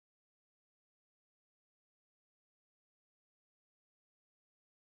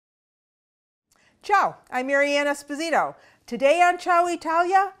Ciao, I'm Mary Ann Esposito. Today on Ciao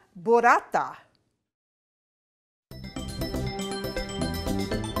Italia, burrata.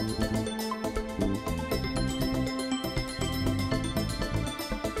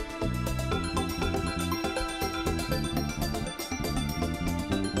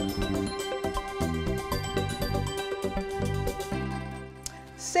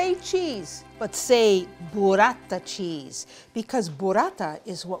 Say cheese, but say burrata cheese, because burrata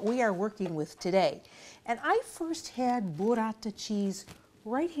is what we are working with today. And I first had burrata cheese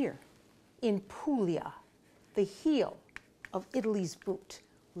right here in Puglia, the heel of Italy's boot,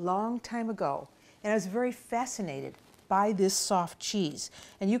 long time ago. And I was very fascinated by this soft cheese.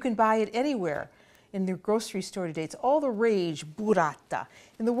 And you can buy it anywhere in the grocery store today. It's all the rage, burrata.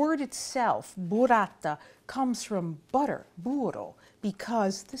 And the word itself, burrata, comes from butter, burro,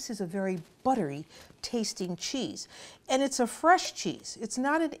 because this is a very buttery tasting cheese. And it's a fresh cheese. It's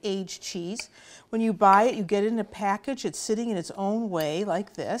not an aged cheese. When you buy it, you get it in a package. It's sitting in its own way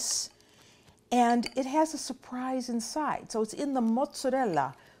like this. And it has a surprise inside. So it's in the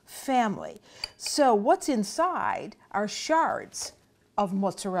mozzarella family. So what's inside are shards of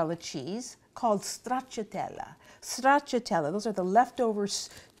mozzarella cheese called stracciatella. Stracciatella, those are the leftover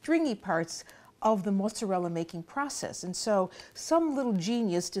stringy parts of the mozzarella making process. And so some little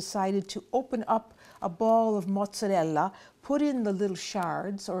genius decided to open up a ball of mozzarella, put in the little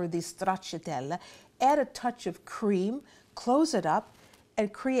shards or the stracciatella, add a touch of cream, close it up,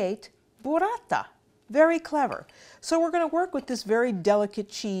 and create burrata. Very clever. So we're going to work with this very delicate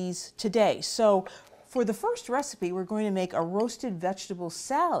cheese today. So for the first recipe, we're going to make a roasted vegetable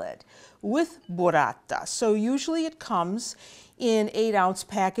salad with burrata. So usually it comes in 8-ounce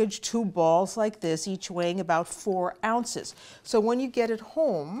package, 2 balls like this, each weighing about 4 ounces. So when you get it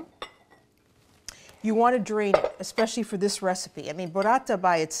home, you want to drain it, especially for this recipe. I mean, burrata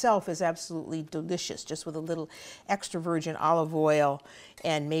by itself is absolutely delicious, just with a little extra virgin olive oil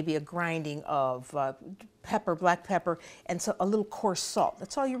and maybe a grinding of pepper, black pepper, and so a little coarse salt.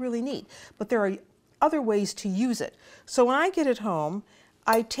 That's all you really need. But there are other ways to use it. So when I get it home,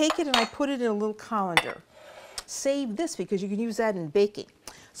 I take it and I put it in a little colander. Save this because you can use that in baking.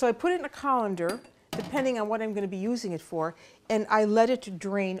 So I put it in a colander, depending on what I'm going to be using it for, and I let it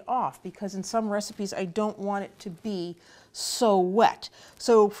drain off because in some recipes I don't want it to be so wet.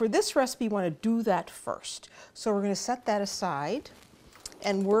 So for this recipe, you want to do that first. So we're going to set that aside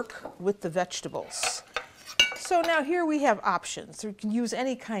and work with the vegetables. So now here we have options. You can use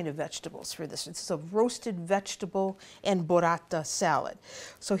any kind of vegetables for this. It's a roasted vegetable and burrata salad.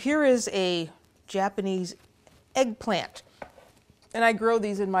 So here is a Japanese eggplant, and I grow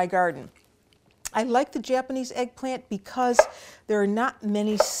these in my garden. I like the Japanese eggplant because there are not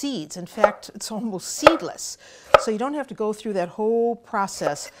many seeds. In fact, it's almost seedless. So you don't have to go through that whole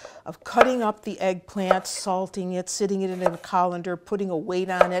process of cutting up the eggplant, salting it, sitting it in a colander, putting a weight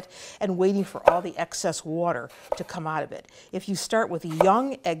on it, and waiting for all the excess water to come out of it. If you start with a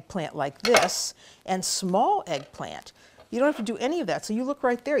young eggplant like this and small eggplant, you don't have to do any of that. So you look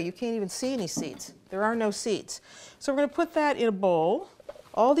right there. You can't even see any seeds. There are no seeds. So we're going to put that in a bowl.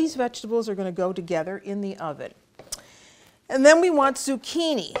 All these vegetables are going to go together in the oven. And then we want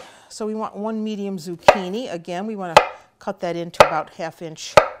zucchini. So we want 1 medium zucchini. Again, we want to cut that into about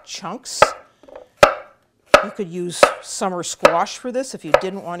 1/2-inch chunks. You could use summer squash for this if you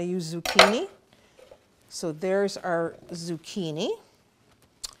didn't want to use zucchini. So there's our zucchini.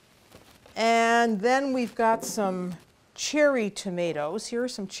 And then we've got some cherry tomatoes. Here are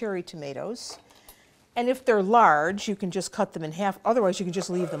some cherry tomatoes. And if they're large, you can just cut them in half. Otherwise, you can just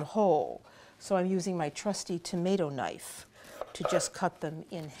leave them whole. So I'm using my trusty tomato knife to just cut them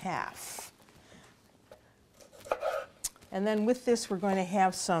in half. And then with this, we're going to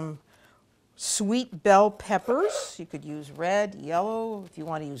have some sweet bell peppers. You could use red, yellow. If you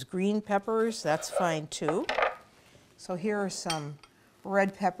want to use green peppers, that's fine too. So here are some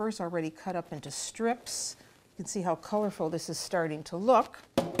red peppers already cut up into strips. You can see how colorful this is starting to look.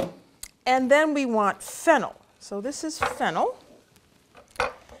 And then we want fennel. So this is fennel.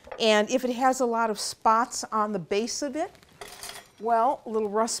 And if it has a lot of spots on the base of it, well, little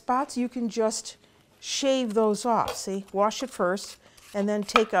rust spots, you can just shave those off. See, wash it first, and then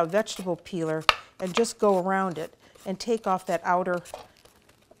take a vegetable peeler and just go around it and take off that outer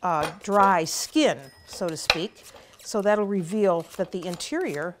dry skin, so to speak. So that'll reveal that the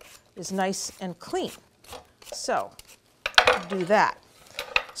interior is nice and clean. So do that.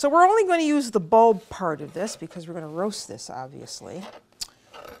 So we're only going to use the bulb part of this because we're going to roast this, obviously.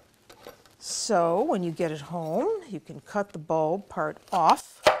 So when you get it home, you can cut the bulb part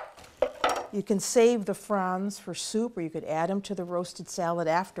off. You can save the fronds for soup, or you could add them to the roasted salad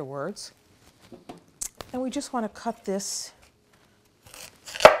afterwards. And we just want to cut this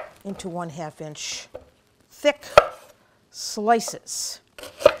into 1/2 inch thick slices.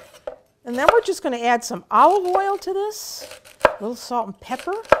 And then we're just going to add some olive oil to this, a little salt and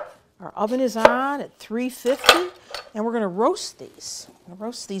pepper. Our oven is on at 350, and we're going to roast these. We're going to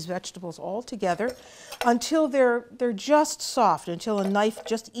roast these vegetables all together until they're just soft, until a knife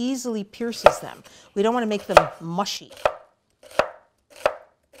just easily pierces them. We don't want to make them mushy.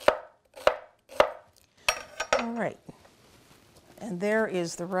 All right, and there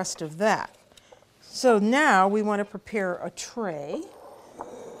is the rest of that. So now we want to prepare a tray.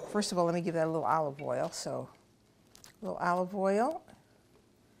 First of all, let me give that a little olive oil. So a little olive oil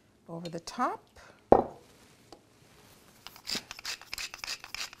over the top.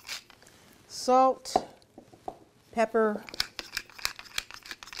 Salt, pepper.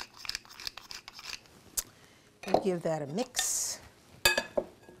 We'll give that a mix.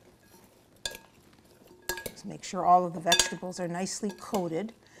 Just make sure all of the vegetables are nicely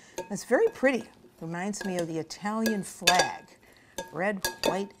coated. It's very pretty. Reminds me of the Italian flag. Red,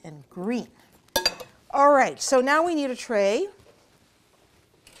 white, and green. All right, so now we need a tray.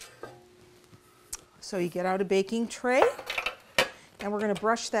 So you get out a baking tray, and we're going to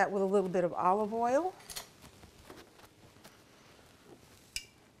brush that with a little bit of olive oil.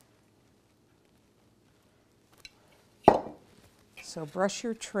 So brush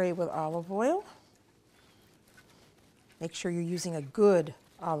your tray with olive oil. Make sure you're using a good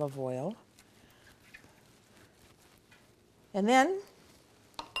olive oil. And then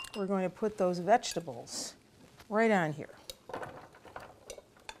we're going to put those vegetables right on here.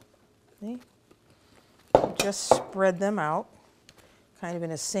 See? Just spread them out, kind of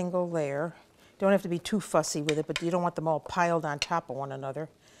in a single layer. Don't have to be too fussy with it, but you don't want them all piled on top of one another.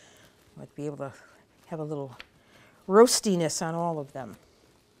 You want to be able to have a little roastiness on all of them.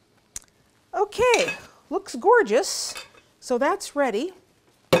 Okay, looks gorgeous. So that's ready.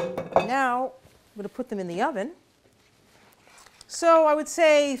 Now I'm going to put them in the oven. So I would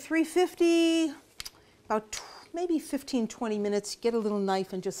say 350, about maybe 15-20 minutes. Get a little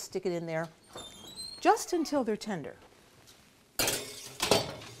knife and just stick it in there, just until they're tender.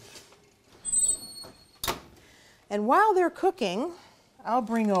 And while they're cooking, I'll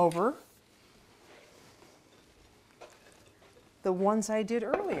bring over the ones I did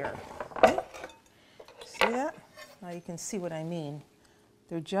earlier. Okay? See that? Now you can see what I mean.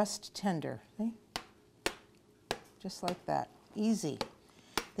 They're just tender. Okay? Just like that. Easy.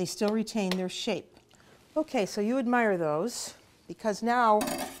 They still retain their shape. Okay, so you admire those, because now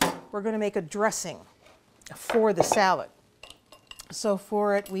we're going to make a dressing for the salad. So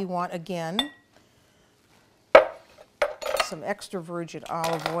for it, we want, again, some extra virgin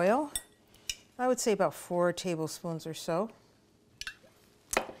olive oil. I would say about 4 tablespoons or so.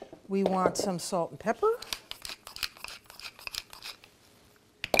 We want some salt and pepper.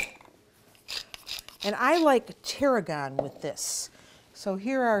 And I like tarragon with this. So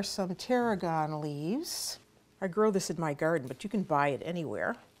here are some tarragon leaves. I grow this in my garden, but you can buy it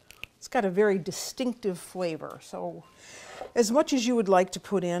anywhere. It's got a very distinctive flavor. So as much as you would like to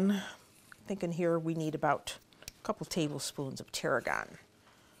put in, I'm thinking here we need about a couple tablespoons of tarragon.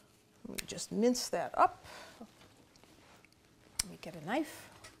 Let me just mince that up. Let me get a knife.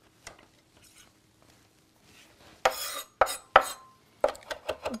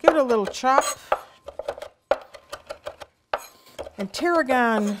 We'll give it a little chop. And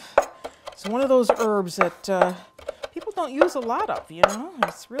tarragon is one of those herbs that people don't use a lot of, you know.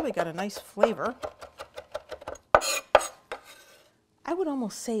 It's really got a nice flavor. I would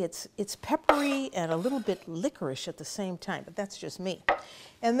almost say it's peppery and a little bit licorice at the same time, but that's just me.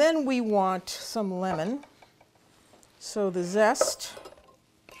 And then we want some lemon. So the zest,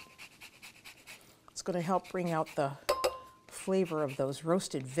 it's going to help bring out the flavor of those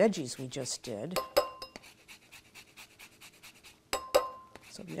roasted veggies we just did.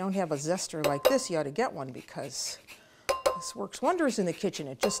 So if you don't have a zester like this, you ought to get one, because this works wonders in the kitchen.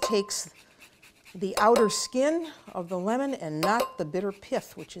 It just takes the outer skin of the lemon and not the bitter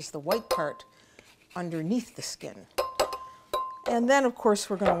pith, which is the white part underneath the skin. And then, of course,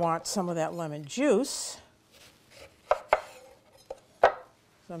 we're going to want some of that lemon juice. So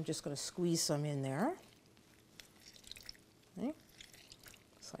I'm just going to squeeze some in there. Okay.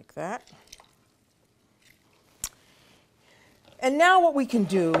 Just like that. And now what we can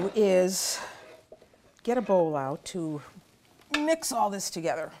do is get a bowl out to mix all this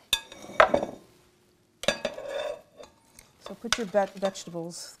together. So put your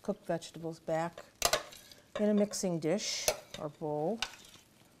vegetables, cooked vegetables, back in a mixing dish or bowl.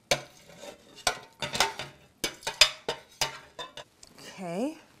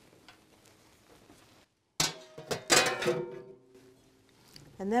 Okay.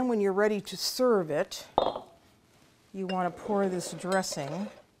 And then when you're ready to serve it, you want to pour this dressing.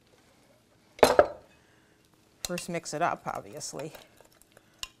 First mix it up, obviously,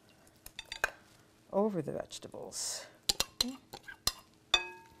 over the vegetables.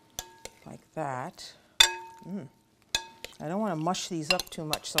 Like that. I don't want to mush these up too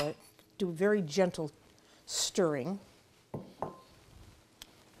much, so I do a very gentle stirring.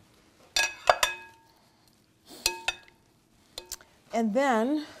 And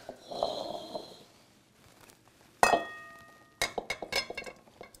then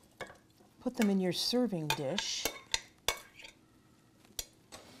put them in your serving dish.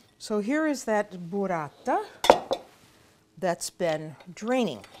 So here is that burrata that's been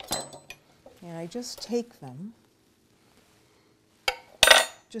draining. And I just take them,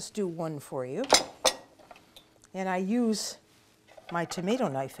 just do one for you, and I use my tomato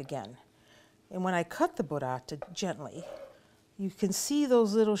knife again. And when I cut the burrata gently, you can see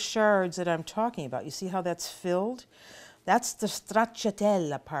those little shards that I'm talking about. You see how that's filled? That's the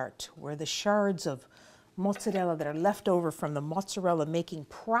stracciatella part, where the shards of mozzarella that are left over from the mozzarella making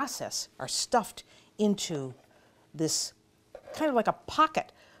process are stuffed into this kind of like a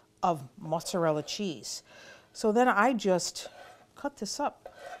pocket of mozzarella cheese. So then I just cut this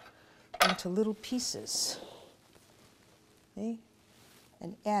up into little pieces, okay,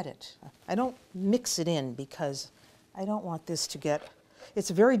 and add it. I don't mix it in because I don't want this to get, it's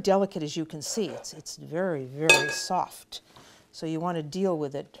very delicate, as you can see. It's very, very soft. So you want to deal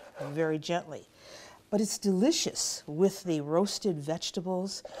with it very gently. But it's delicious with the roasted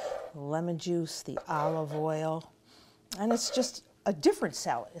vegetables, lemon juice, the olive oil, and it's just a different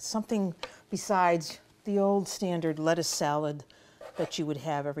salad. It's something besides the old standard lettuce salad that you would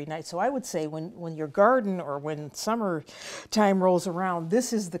have every night. So I would say when your garden or when summertime rolls around,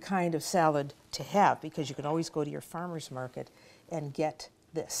 this is the kind of salad to have, because you can always go to your farmer's market and get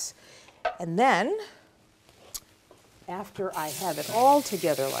this. And then, after I have it all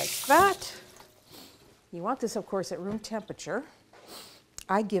together like that, you want this, of course, at room temperature,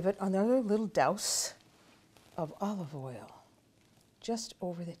 I give it another little douse of olive oil just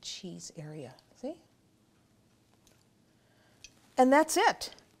over the cheese area. See? And that's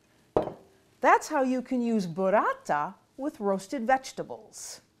it. That's how you can use burrata with roasted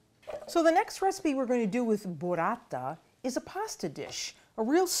vegetables. So the next recipe we're going to do with burrata is a pasta dish, a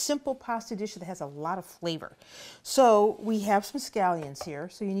real simple pasta dish that has a lot of flavor. So we have some scallions here,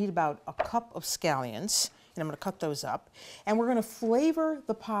 so you need about a cup of scallions, and I'm going to cut those up. And we're going to flavor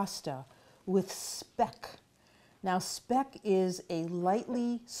the pasta with speck. Now, speck is a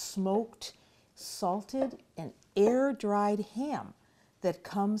lightly smoked, salted, and air-dried ham that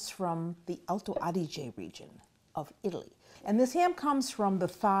comes from the Alto Adige region of Italy. And this ham comes from the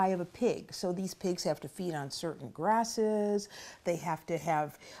thigh of a pig. So these pigs have to feed on certain grasses. They have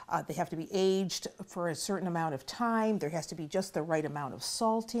to be aged for a certain amount of time. There has to be just the right amount of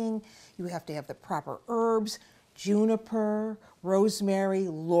salting. You have to have the proper herbs. Juniper, rosemary,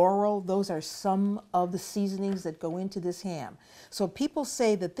 laurel, those are some of the seasonings that go into this ham. So people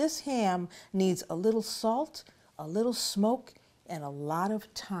say that this ham needs a little salt, a little smoke, and a lot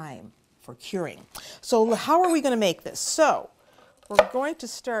of time for curing. So how are we going to make this? So we're going to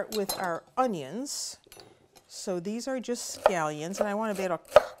start with our onions. So these are just scallions, and I want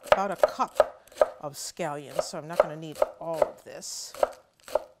about a cup of scallions, so I'm not going to need all of this.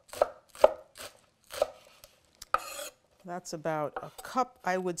 That's about a cup,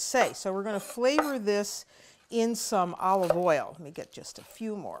 I would say. So we're going to flavor this in some olive oil. Let me get just a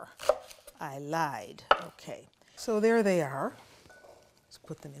few more. I lied. Okay. So there they are. Let's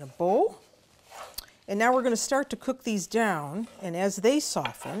put them in a bowl. And now we're going to start to cook these down. And as they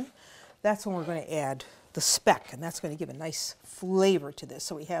soften, that's when we're going to add the speck. And that's going to give a nice flavor to this.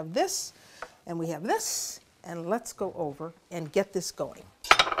 So we have this, and we have this. And let's go over and get this going.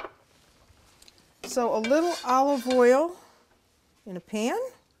 So a little olive oil in a pan.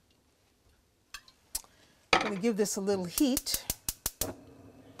 I'm going to give this a little heat.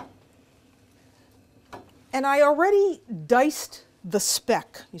 And I already diced the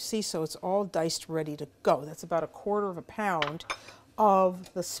speck, you see, so it's all diced, ready to go. That's about 1/4 pound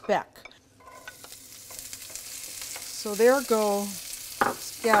of the speck. So there go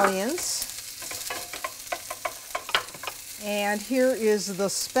scallions. And here is the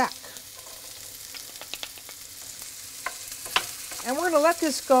speck. And we're going to let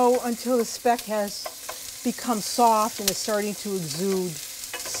this go until the speck has become soft and is starting to exude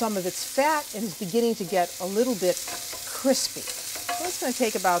some of its fat and is beginning to get a little bit crispy. So it's going to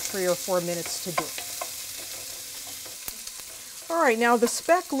take about 3 or 4 minutes to do. All right, now the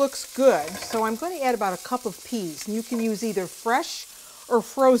speck looks good, so I'm going to add about a cup of peas. And you can use either fresh or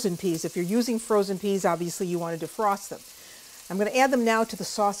frozen peas. If you're using frozen peas, obviously you want to defrost them. I'm going to add them now to the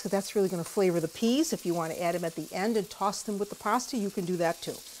sauce because that's really going to flavor the peas. If you want to add them at the end and toss them with the pasta, you can do that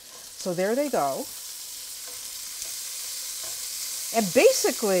too. So there they go. And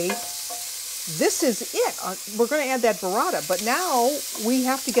basically, this is it. We're going to add that burrata, but now we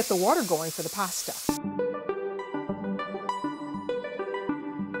have to get the water going for the pasta.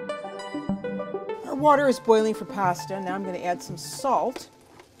 Our water is boiling for pasta. Now I'm going to add some salt.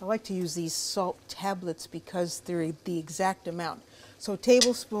 I like to use these salt tablets because they're the exact amount. So a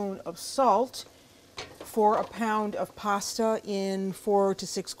tablespoon of salt for a pound of pasta in 4 to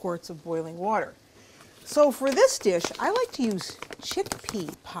 6 quarts of boiling water. So for this dish, I like to use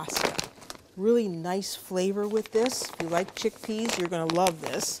chickpea pasta. Really nice flavor with this. If you like chickpeas, you're going to love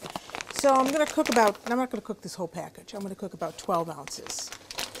this. So I'm going to cook about, I'm not going to cook this whole package. I'm going to cook about 12 ounces.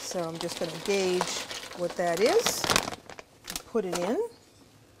 So I'm just going to gauge what that is. Put it in.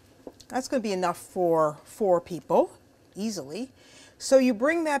 That's going to be enough for 4 people, easily. So you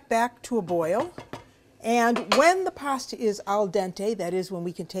bring that back to a boil. And when the pasta is al dente, that is when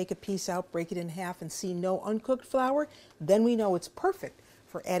we can take a piece out, break it in half, and see no uncooked flour, then we know it's perfect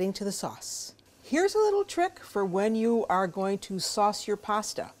for adding to the sauce. Here's a little trick for when you are going to sauce your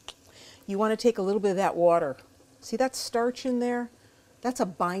pasta. You want to take a little bit of that water. See that starch in there? That's a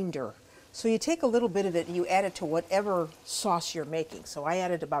binder. So you take a little bit of it and you add it to whatever sauce you're making. So I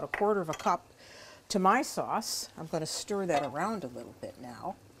added about 1/4 cup to my sauce. I'm going to stir that around a little bit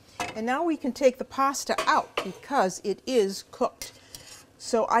now. And now we can take the pasta out because it is cooked.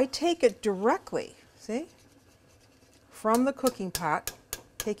 So I take it directly, see, from the cooking pot,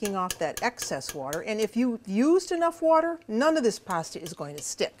 taking off that excess water. And if you've used enough water, none of this pasta is going to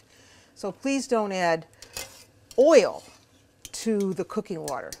stick. So please don't add oil to the cooking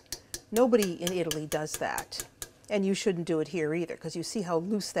water. Nobody in Italy does that. And you shouldn't do it here either because you see how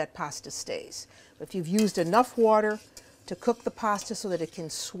loose that pasta stays. But if you've used enough water to cook the pasta so that it can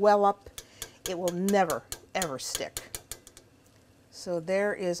swell up, it will never, ever stick. So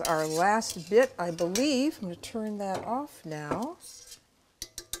there is our last bit, I believe. I'm going to turn that off now.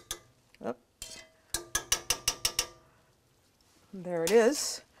 Oop. There it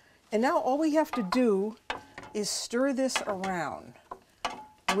is. And now all we have to do is stir this around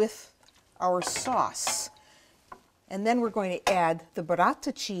with our sauce. And then we're going to add the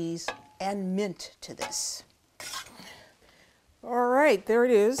burrata cheese and mint to this. All right, there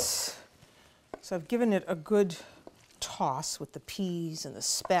it is. So I've given it a good toss with the peas and the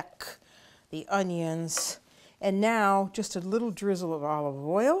speck, the onions, and now just a little drizzle of olive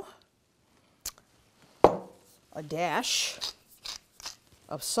oil, a dash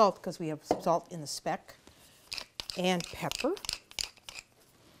of salt because we have salt in the speck, and pepper.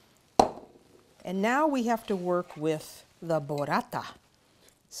 And now we have to work with the burrata.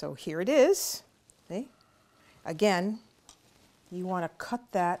 So here it is. See? Again, you want to cut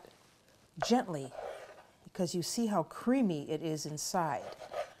that gently because you see how creamy it is inside.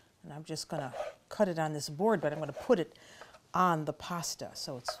 And I'm just going to cut it on this board, but I'm going to put it on the pasta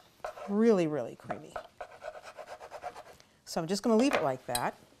so it's really, really creamy. So I'm just going to leave it like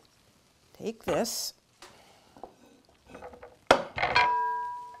that. Take this.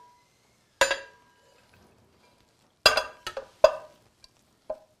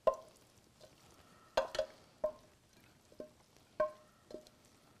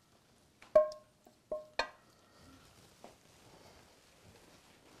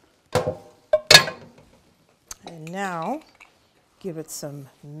 And now give it some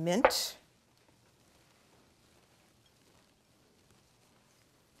mint.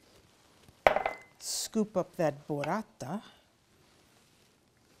 Scoop up that burrata.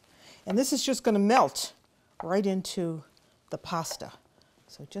 And this is just going to melt right into the pasta.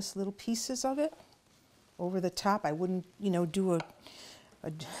 So just little pieces of it over the top. I wouldn't, do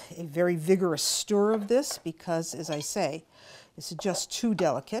a very vigorous stir of this because, as I say, it's just too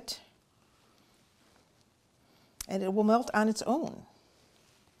delicate. And it will melt on its own.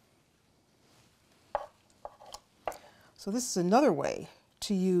 So this is another way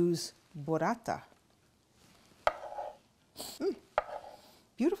to use burrata.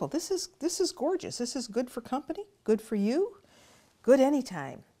 Beautiful. This is gorgeous. This is good for company, good for you, good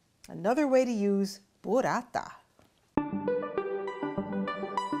anytime. Another way to use burrata.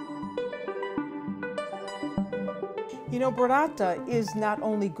 Burrata is not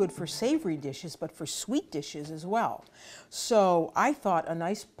only good for savory dishes, but for sweet dishes as well. So I thought a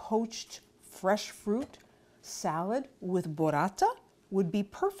nice poached fresh fruit salad with burrata would be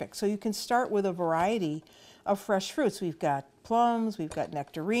perfect. So you can start with a variety of fresh fruits. We've got plums, we've got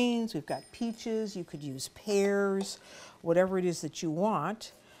nectarines, we've got peaches, you could use pears, whatever it is that you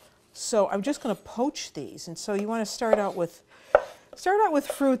want. So I'm just going to poach these. And so you want to start out with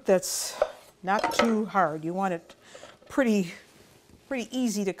fruit that's not too hard. You want it pretty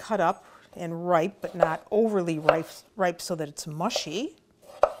easy to cut up and ripe, but not overly ripe so that it's mushy.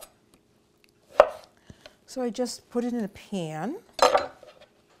 So I just put it in a pan.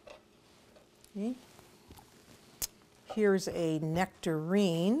 Okay. Here's a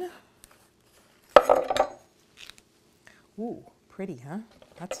nectarine. Ooh, pretty, huh?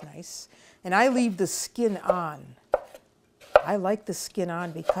 That's nice. And I leave the skin on. I like the skin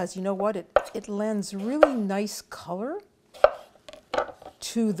on because you know what? It lends really nice color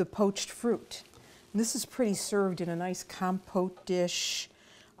to the poached fruit. And this is pretty served in a nice compote dish.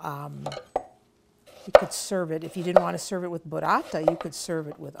 You could serve it, if you didn't want to serve it with burrata, you could serve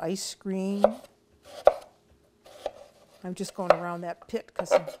it with ice cream. I'm just going around that pit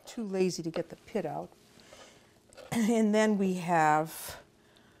because I'm too lazy to get the pit out. And then we have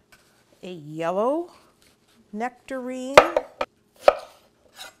a yellow nectarine.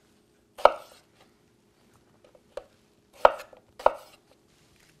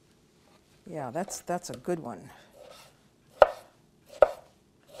 Yeah, that's a good one.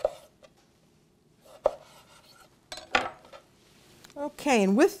 Okay,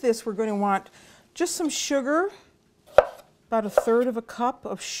 and with this we're going to want just some sugar, about 1/3 cup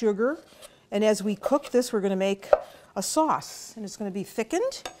of sugar. And as we cook this, we're going to make a sauce, and it's going to be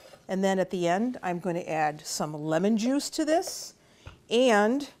thickened. And then at the end, I'm going to add some lemon juice to this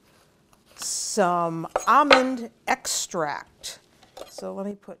and some almond extract. So let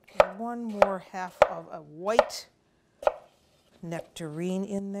me put one more half of a white nectarine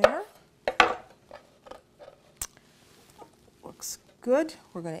in there. Looks good.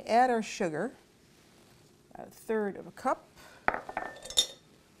 We're going to add our sugar, about 1/3 cup.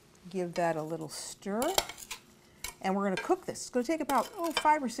 Give that a little stir. And we're going to cook this. It's going to take about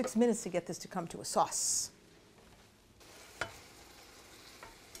 5 or 6 minutes to get this to come to a sauce.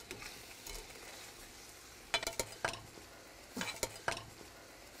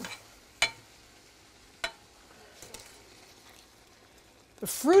 The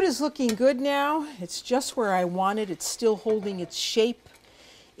fruit is looking good now. It's just where I want it. It's still holding its shape.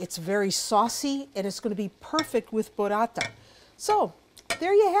 It's very saucy, and it's going to be perfect with burrata. So,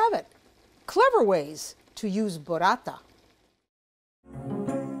 there you have it. Clever ways to use burrata.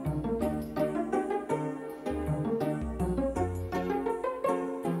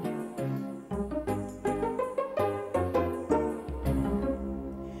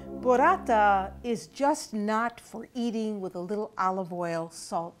 Burrata is just not for eating with a little olive oil,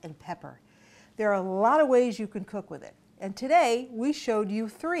 salt, and pepper. There are a lot of ways you can cook with it. And today we showed you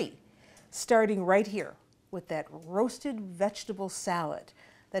 3, starting right here with that roasted vegetable salad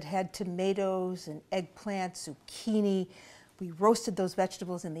that had tomatoes and eggplant, zucchini. We roasted those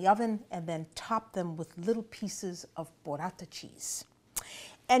vegetables in the oven and then topped them with little pieces of burrata cheese.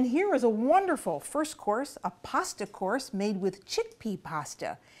 And here is a wonderful first course, a pasta course made with chickpea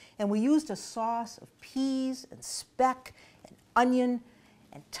pasta. And we used a sauce of peas and speck and onion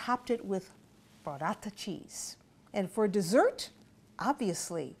and topped it with burrata cheese. And for dessert,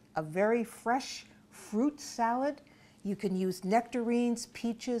 obviously, a very fresh fruit salad. You can use nectarines,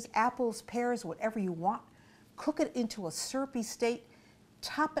 peaches, apples, pears, whatever you want. Cook it into a syrupy state.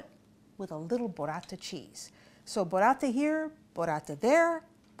 Top it with a little burrata cheese. So burrata here, burrata there,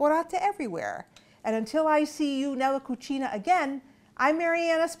 burrata everywhere. And until I see you nella cucina again, I'm Mary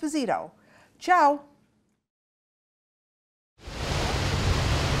Ann Esposito. Ciao.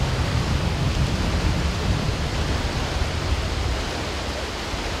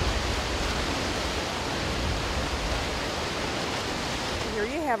 Here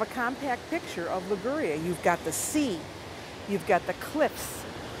you have a compact picture of Liguria. You've got the sea, you've got the cliffs,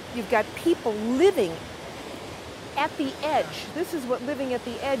 you've got people living at the edge. This is what living at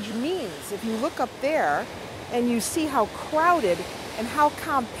the edge means. If you look up there and you see how crowded and how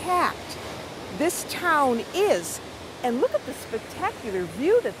compact this town is, and look at the spectacular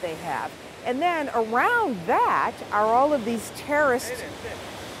view that they have. And then around that are all of these terraced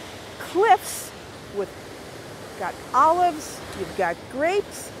cliffs with got olives, you've got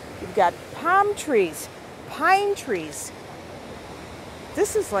grapes, you've got palm trees, pine trees.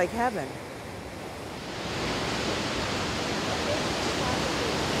 This is like heaven.